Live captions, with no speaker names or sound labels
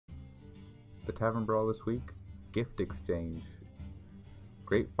the Tavern Brawl this week, Gift Exchange.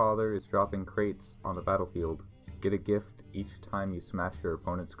 Great Father is dropping crates on the battlefield. Get a gift each time you smash your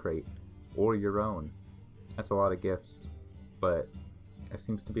opponent's crate, or your own. That's a lot of gifts, but it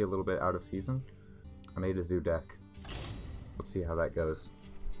seems to be a little bit out of season. I made a zoo deck. Let's see how that goes.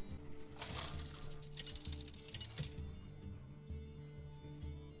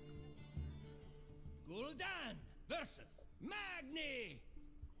 Gul'dan versus Magni.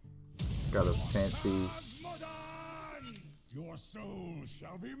 Got a fancy Your soul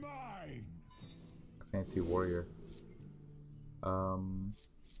shall be mine. warrior. That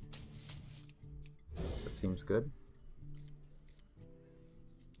seems good.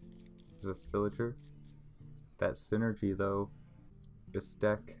 Is this villager? That synergy though. This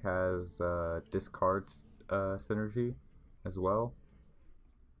deck has discards synergy as well.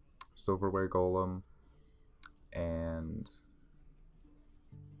 Silverware Golem and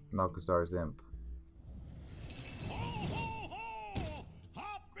Malkazar's Imp. Ho, ho, ho!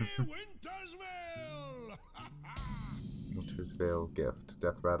 Happy Wintersville! Winter's Veil gift.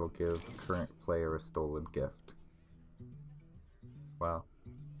 Death Rattle give current player a stolen gift. Wow.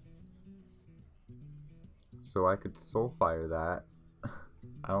 So I could Soulfire that.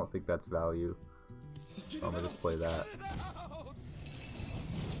 I don't think that's value. So I'm gonna just play that.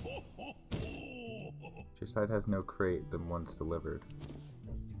 If your side has no crate, then one's delivered.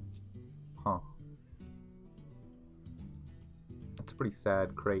 Huh. That's a pretty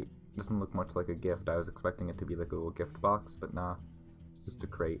sad crate. Doesn't look much like a gift. I was expecting it to be like a little gift box, but nah. It's just a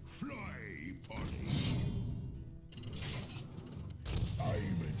crate. Fly, party. I'm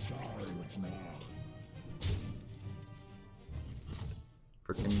in charge now.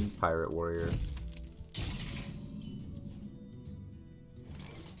 Frickin' Pirate Warrior.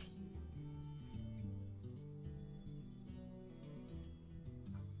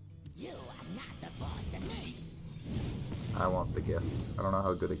 You are not the boss of me. I want the gift. I don't know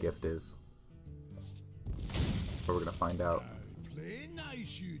how good a gift is. But we're gonna find out. Play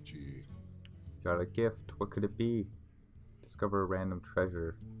nice, you two. Got a gift. What could it be? Discover a random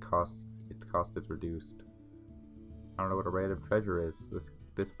treasure. Its cost is reduced. I don't know what a random treasure is.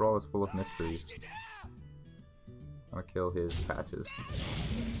 This brawl is full of mysteries. I'm gonna kill his patches.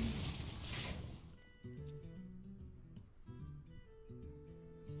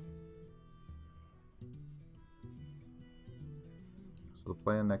 So the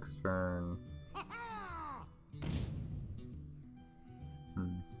plan next turn.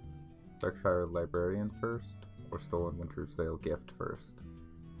 Darkshire Librarian first, or Stolen Winter's Veil gift first.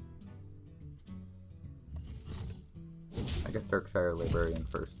 I guess Darkshire Librarian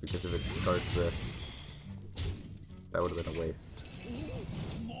first, because if it discards this, that would have been a waste.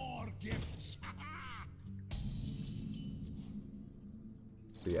 More gifts.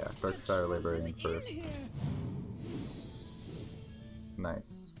 So yeah, Darkshire Librarian first.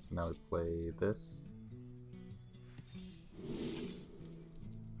 Nice. Now we play this.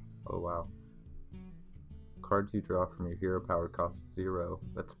 Oh wow. Cards you draw from your hero power cost 0.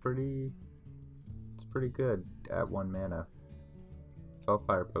 That's pretty good at 1 mana.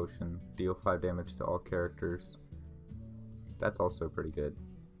 Fellfire Potion, deal 5 damage to all characters. That's also pretty good.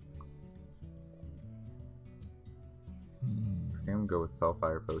 I think I'm gonna go with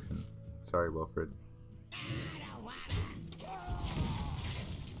Fellfire Potion. Sorry, Wilfred.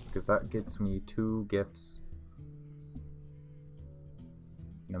 Because that gets me 2 gifts.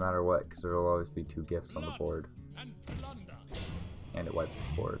 No matter what, because there will always be 2 gifts on the board. And it wipes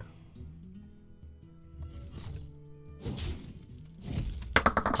his board.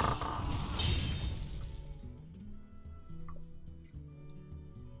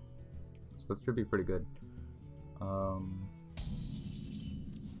 So that should be pretty good. I'll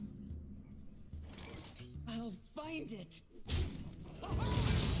find it.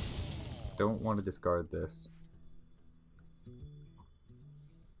 Don't want to discard this.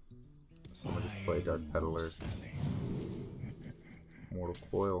 So I'm gonna just play Dark Peddler. Mortal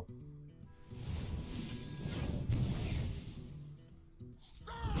Coil.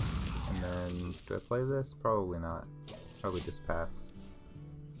 And then, do I play this? Probably not. Probably just pass.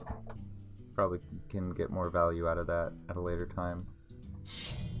 Probably can get more value out of that at a later time.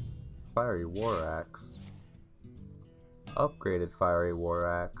 Fiery War Axe. Upgraded Fiery War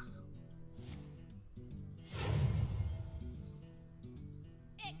Axe.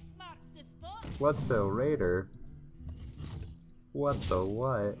 Bloodsail Raider? What the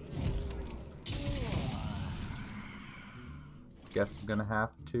what? Guess I'm gonna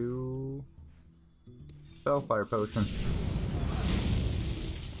have to Spellfire Potion.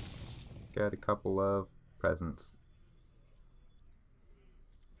 Got a couple of presents.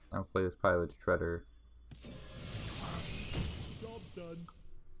 I'll play this Pilot Shredder. Job's done.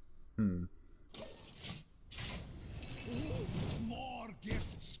 More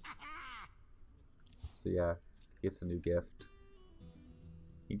gifts. So yeah, he gets a new gift.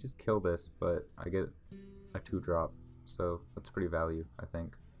 He just kill this, but I get a 2-drop, so that's pretty value, I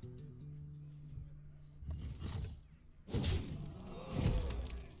think.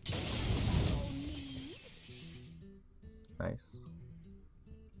 Nice.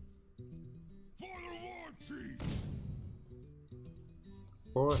 For the war chief.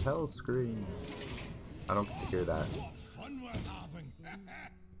 For Hell's Scream. I don't get to hear that. What fun we're having.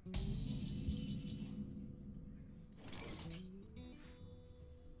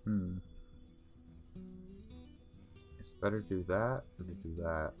 It's better to do that or to do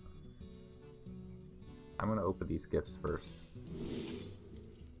that. I'm gonna open these gifts first.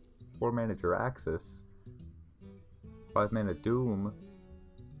 4 mana Jiraxis. 5 mana Doom.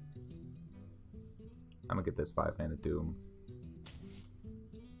 I'm gonna get this 5 mana Doom.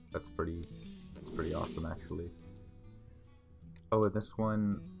 That's pretty awesome actually. Oh, and this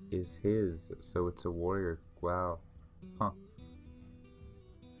one is his, so it's a warrior. Wow. Huh.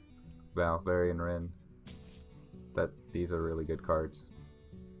 Wow, Varian Rin. These are really good cards.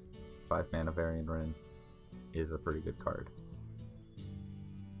 5 mana Varian Rin is a pretty good card.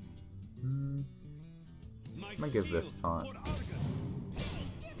 I'm gonna give this taunt.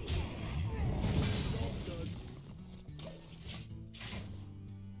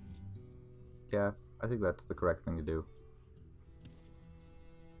 Yeah, I think that's the correct thing to do.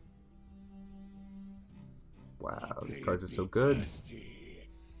 Wow, these cards are so good.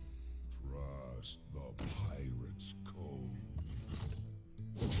 Trust the pirate's code.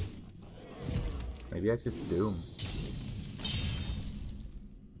 Maybe I just Doom.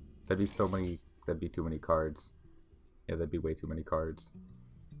 That'd be too many cards. Yeah, that'd be way too many cards.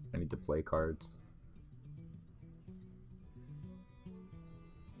 I need to play cards.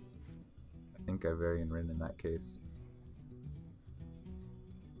 I think I Varian Rin in that case.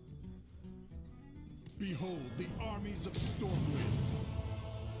 Behold the armies of Stormwind.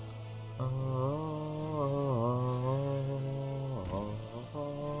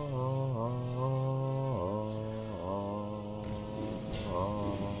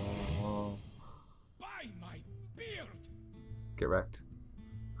 By my beard! Get wrecked.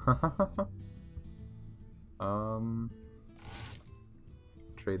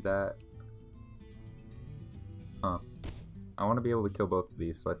 Trade that. Huh. I want to be able to kill both of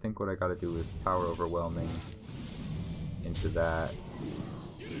these, so I think what I gotta do is power overwhelming into that,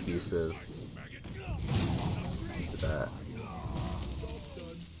 abusive into that.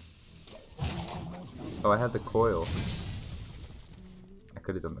 Oh, I had the coil. I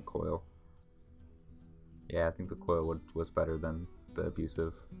could have done the coil. Yeah, I think the coil was better than the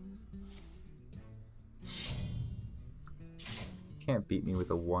abusive. Can't beat me with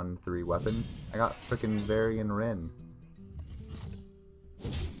a 1/3 weapon. I got frickin' Varian Rin.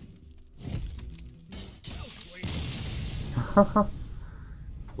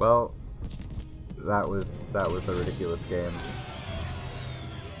 Well, that was a ridiculous game.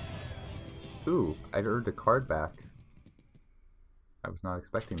 Ooh, I earned a card back. I was not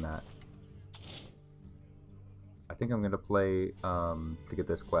expecting that. I think I'm gonna play to get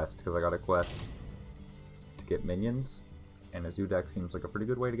this quest, because I got a quest to get minions, and a zoo deck seems like a pretty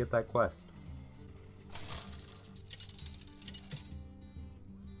good way to get that quest.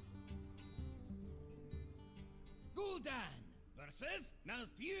 Gul'dan versus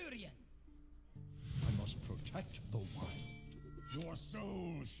Malfurion. I must protect the wild. Your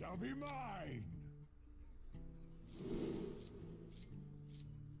soul shall be mine.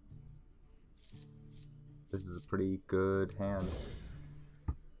 This is a pretty good hand.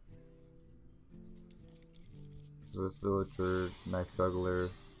 Is this villager, knife juggler,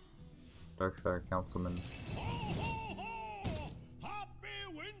 Darkshire councilman?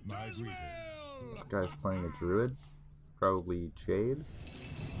 My greeting. This guy's playing a druid, probably Jade.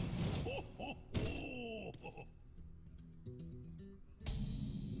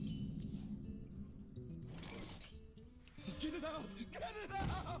 Get it out! Get it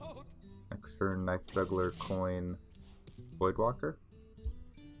out! Next turn, knife juggler, coin, Voidwalker,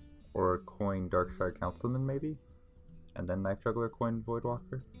 or coin Darkshire councilman maybe, and then knife juggler, coin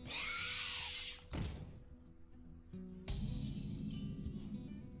Voidwalker.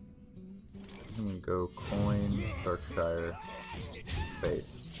 I'm gonna go coin Darkshire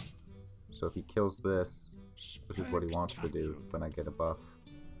face. So if he kills this, which is what he wants to do, then I get a buff.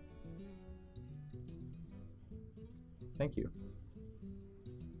 Thank you.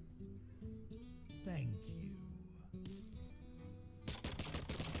 Thank you.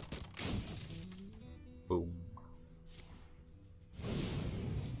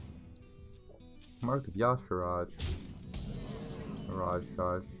 Mark of Yasharaj.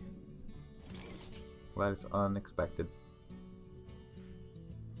 Rajshaj. Well, that is unexpected.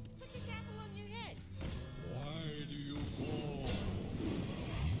 Put this apple on your head. Why do you fall?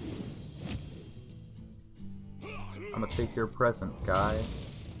 I'm gonna take your present, guy.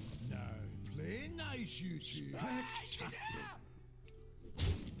 Now play nice, you two.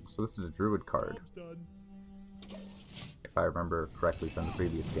 So this is a druid card, Done. if I remember correctly from the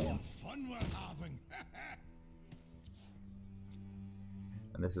previous game. Fun we're having.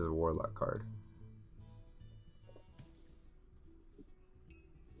 And this is a warlock card.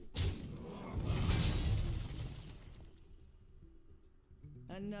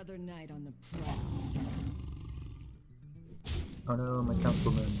 Another night on the prowl. Oh no, my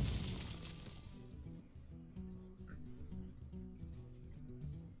councilman.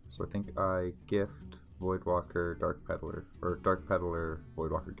 So I think I gift Voidwalker Dark Peddler, or Dark Peddler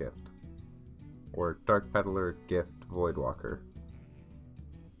Voidwalker gift. Or Dark Peddler gift Voidwalker.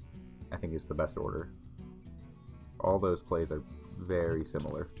 I think is the best order. All those plays are very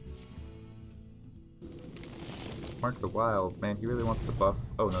similar. Mark the Wild, man, he really wants to buff.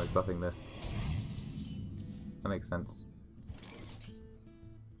 Oh no, he's buffing this. That makes sense.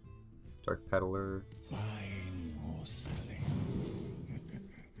 Dark Peddler. Buying or selling.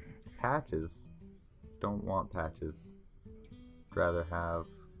 Patches. Don't want patches. Rather have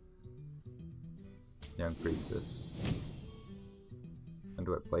Young Priestess. And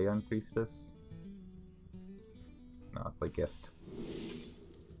do I play Young Priestess? No, I play Gift.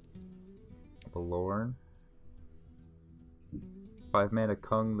 Belorn. 5 mana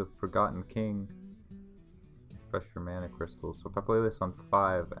Kung, the Forgotten King. Refresh your mana crystals. So if I play this on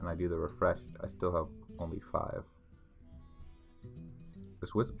 5 and I do the refreshed, I still have only 5.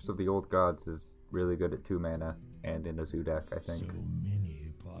 This Wisps of the Old Gods is really good at 2 mana and in a zoo deck, I think. So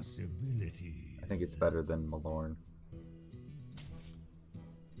many possibilities. I think it's better than Malorn.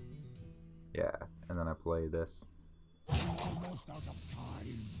 Yeah, and then I play this. Almost out of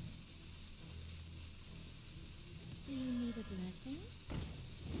time. Do you need a blessing?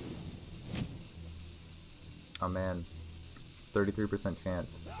 Oh man, 33%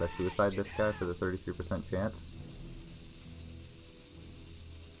 chance. Did I suicide this guy for the 33% chance?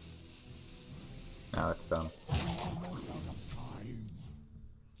 No, that's dumb. Almost out of time.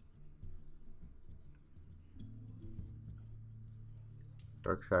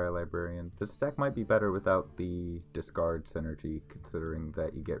 Darkshire Librarian. This deck might be better without the discard synergy, considering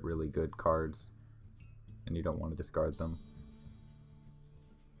that you get really good cards and you don't want to discard them.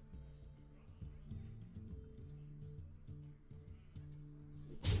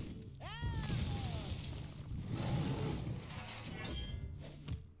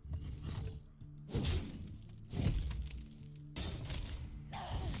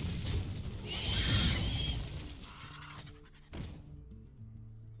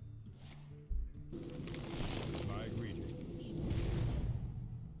 My greetings.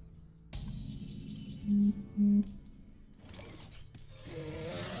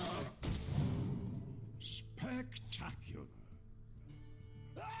 Spectacular.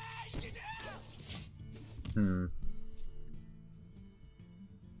 Hmm.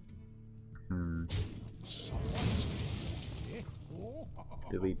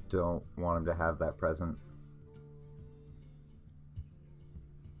 Really don't want him to have that present.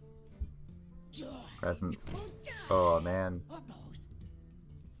 Presents. Oh man.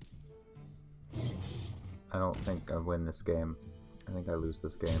 I don't think I win this game. I think I lose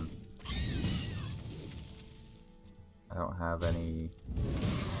this game. I don't have any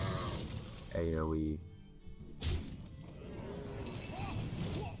AoE.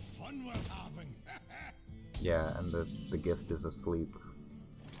 What fun we're having. Yeah, and the gift is asleep.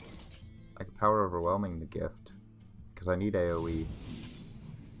 I could power overwhelming the gift, because I need AoE.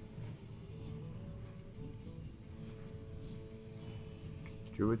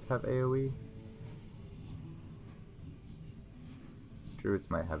 Druids have AoE? Druids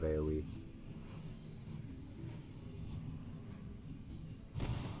might have AoE.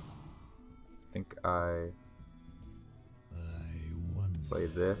 I think I wonder. play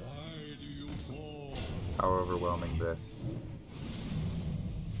this. Why do you fall? Power overwhelming this.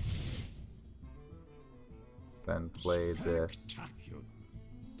 Then play this. Spectacular.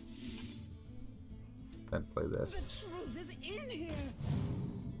 Then play The this. truth is in here.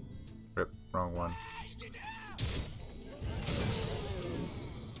 Rip, wrong one.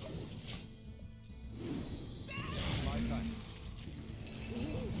 My time.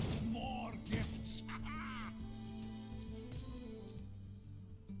 More gifts.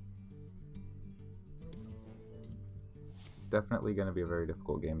 It's definitely going to be a very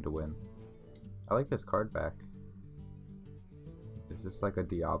difficult game to win. I like this card back. Is this like a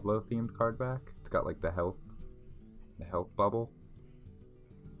Diablo themed card back? It's got like the health bubble.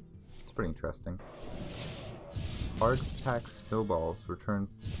 It's pretty interesting. Hard pack snowballs return.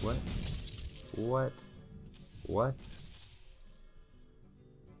 What? What? What?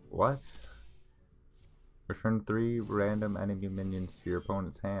 What? Return 3 random enemy minions to your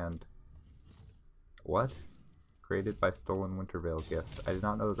opponent's hand. What? Created by Stolen Wintervale gift. I did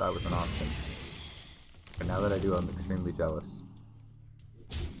not know that was an option. But now that I do, I'm extremely jealous.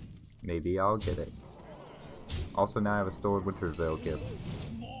 Maybe I'll get it. Also, now I have a Stolen Wintervale gift.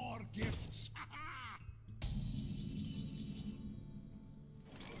 More gifts.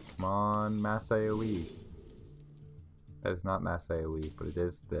 Come on, mass AoE. That is not mass AoE, but it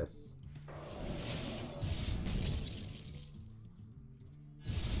is this.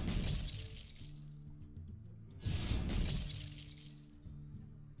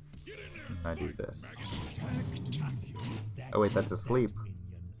 I do this. Oh wait, that's asleep.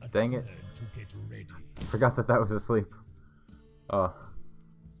 Dang it. I forgot that was asleep. Oh.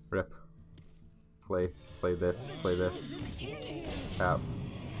 Rip. Play this, play this. Tap.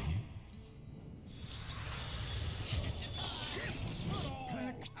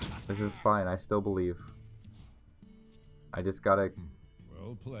 This is fine, I still believe. I just gotta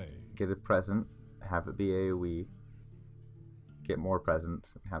get a present, have it be AoE, get more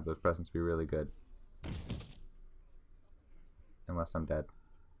presents, and have those presents be really good. Unless I'm dead.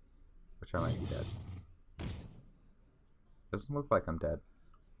 Which I might be dead. Doesn't look like I'm dead.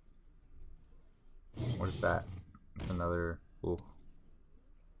 What is that? It's another... Ooh.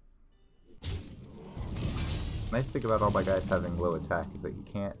 Nice thing about all my guys having low attack is that you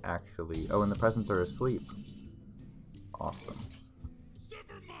can't actually... Oh, and the presents are asleep. Awesome.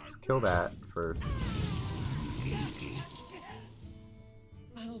 Let's kill that first.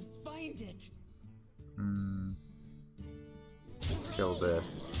 I'll find it. Kill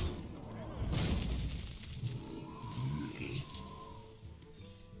this.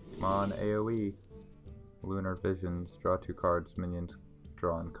 Come on, AoE. Lunar Visions. Draw 2 cards. Minions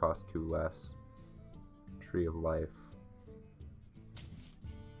drawn cost 2 less. Tree of Life. I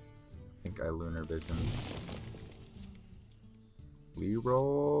think I Lunar Visions.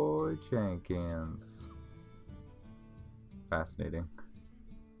 Leroy Jenkins. Fascinating.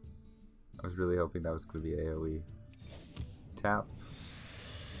 I was really hoping that was going to be AoE. Tap.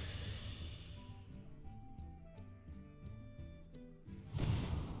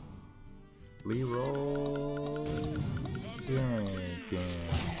 Leroy Jenkins.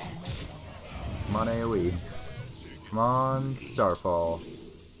 Come on, AoE. Come on, Starfall.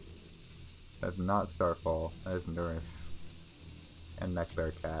 That's not Starfall. That is Nourish. And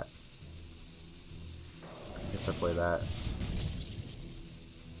Neckbear Cat. Guess I play that.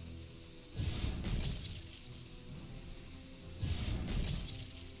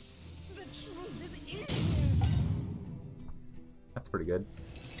 The truth is in here. That's pretty good.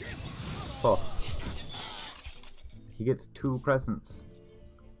 Oh. He gets 2 presents.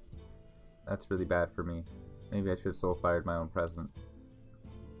 That's really bad for me. Maybe I should have soul fired my own present.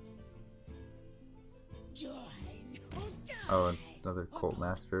 Oh, another Cult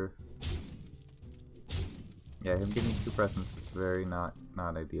Master. Yeah, him getting 2 presents is very not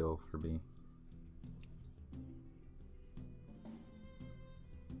ideal for me.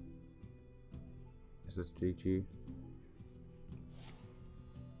 Is this GG?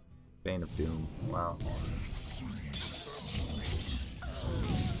 Bane of Doom. Wow.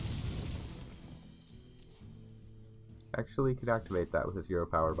 Actually, could activate that with his hero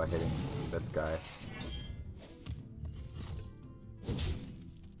power by hitting this guy.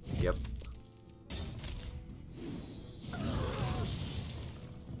 Yep.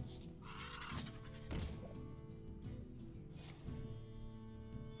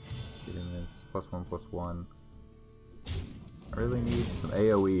 Get him in. It's +1/+1. I really need some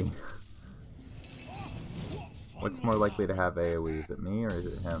AoE. What's more likely to have AoE? Is it me or is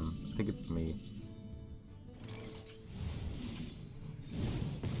it him? I think it's me.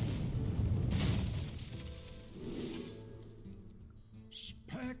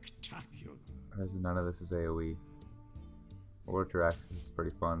 Spectacular. None of this is AoE. Ordrax is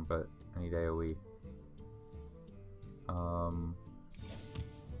pretty fun, but I need AoE.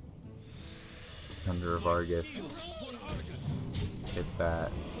 Defender of Argus. Hit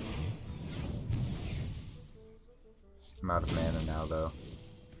that. I'm out of mana now, though.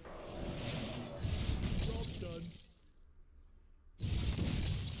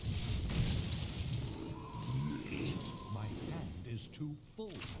 My hand is too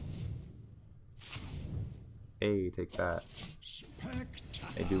full. Hey, take that. Spectacular.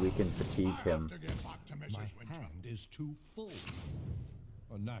 Maybe we can fatigue him. To get back to Mrs. My Winter. hand is too full.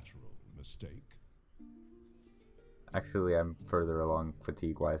 A natural mistake. Actually, I'm further along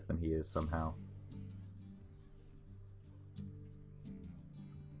fatigue-wise than he is somehow.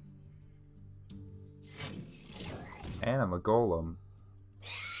 And I'm a golem.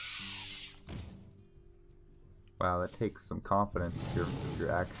 Wow, that takes some confidence if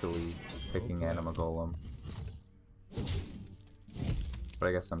you're actually picking Anima Golem. But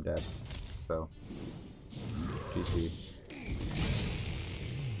I guess I'm dead, so GG.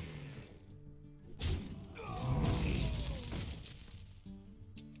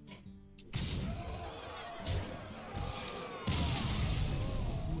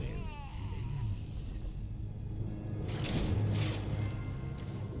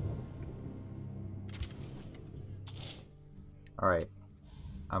 Alright,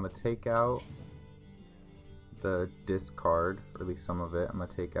 I'm gonna take out the discard, or at least some of it. I'm gonna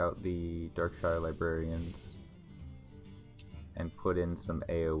take out the Darkshire Librarians and put in some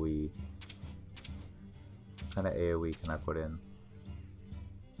AoE. What kind of AoE can I put in?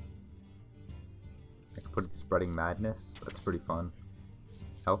 I can put Spreading Madness, that's pretty fun.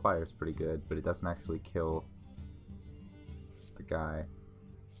 Hellfire is pretty good, but it doesn't actually kill the guy,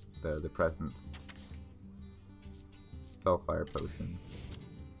 the presence. Hellfire Potion.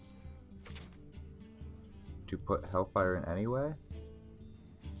 To put Hellfire in anyway?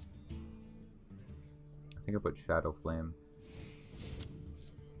 I think I put Shadow Flame.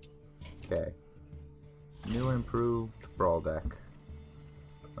 Okay. New and improved Brawl deck.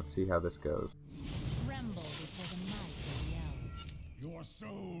 Let's see how this goes. Tremble before the might of the elves. Your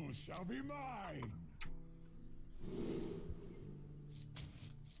soul shall be mine.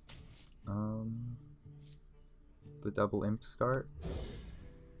 The double imp start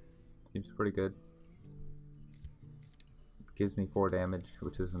seems pretty good. Gives me 4 damage,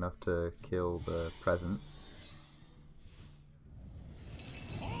 which is enough to kill the present.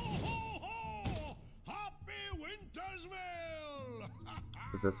 Ho, ho, ho! Happy Wintersville!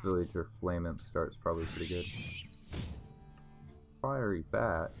 Possess Villager Flame Imp start's probably pretty good. Fiery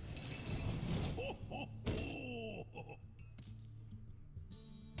Bat. Ho, ho, ho!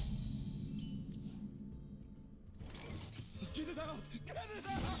 Get it out! Get it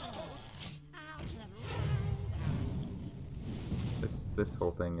out! This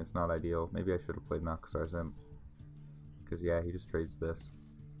whole thing is not ideal. Maybe I should have played Malkasar's Imp. Because yeah, he just trades this.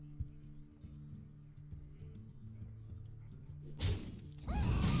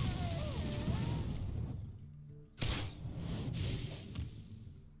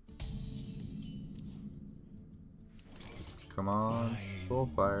 Come on,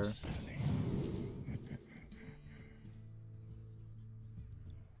 Soulfire.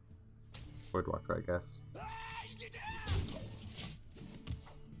 Voidwalker, I guess.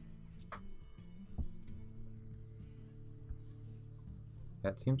 Yeah,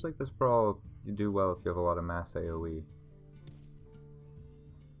 it seems like this brawl you do well if you have a lot of mass AoE.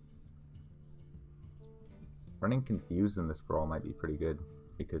 Running Confuse in this brawl might be pretty good,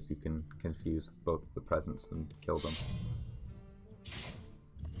 because you can confuse both the presence and kill them.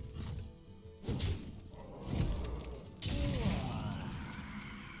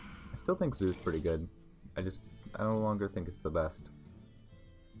 I still think Zoo's pretty good. I no longer think it's the best.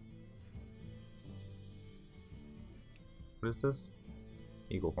 What is this?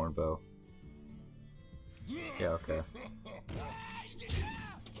 Eagle Horn Bow. Yeah, okay.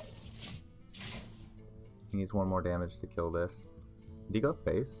 He needs 1 more damage to kill this. Did he go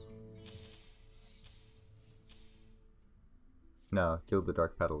face? No, killed the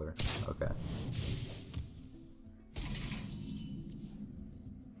Dark Peddler. Okay.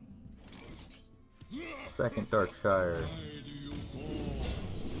 Second Darkshire.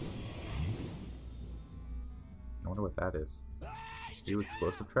 I wonder what that is. You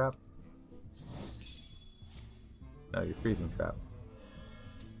Explosive Trap? No, you're Freezing Trap.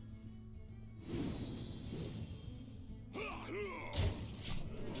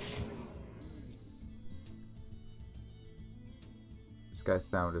 This guy's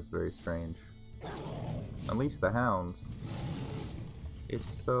sound is very strange. Unleash the hounds.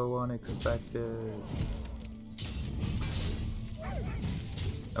 It's so unexpected.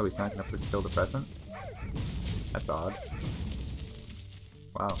 Oh, he's not gonna kill the present? That's odd.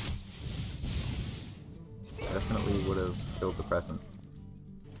 Wow. Definitely would have killed the present,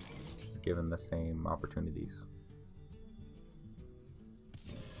 given the same opportunities.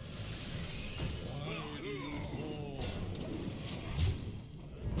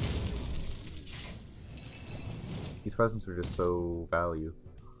 These presents are just so value.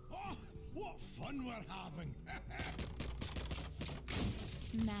 What fun fun we're having.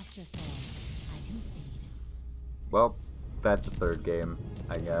 Masterful. I concede. Well, that's a third game,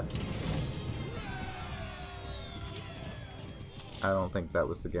 I guess. I don't think that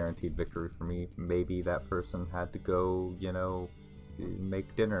was a guaranteed victory for me. Maybe that person had to go, you know,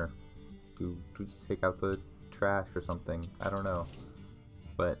 make dinner. To just take out the trash or something. I don't know.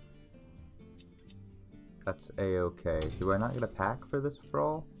 But that's a-okay. Do I not get a pack for this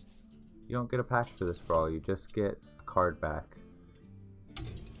brawl? You don't get a pack for this brawl, you just get a card back.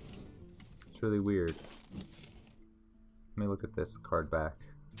 It's really weird. Let me look at this card back.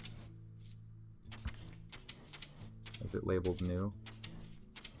 Is it labeled new?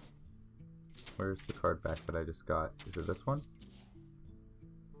 Where's the card back that I just got? Is it this one?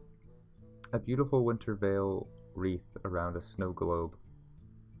 A beautiful winter veil wreath around a snow globe.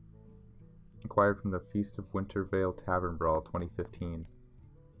 Acquired from the Feast of Winter Veil Tavern Brawl 2015.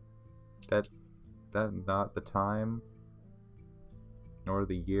 That not the time nor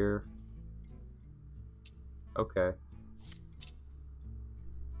the year. Okay.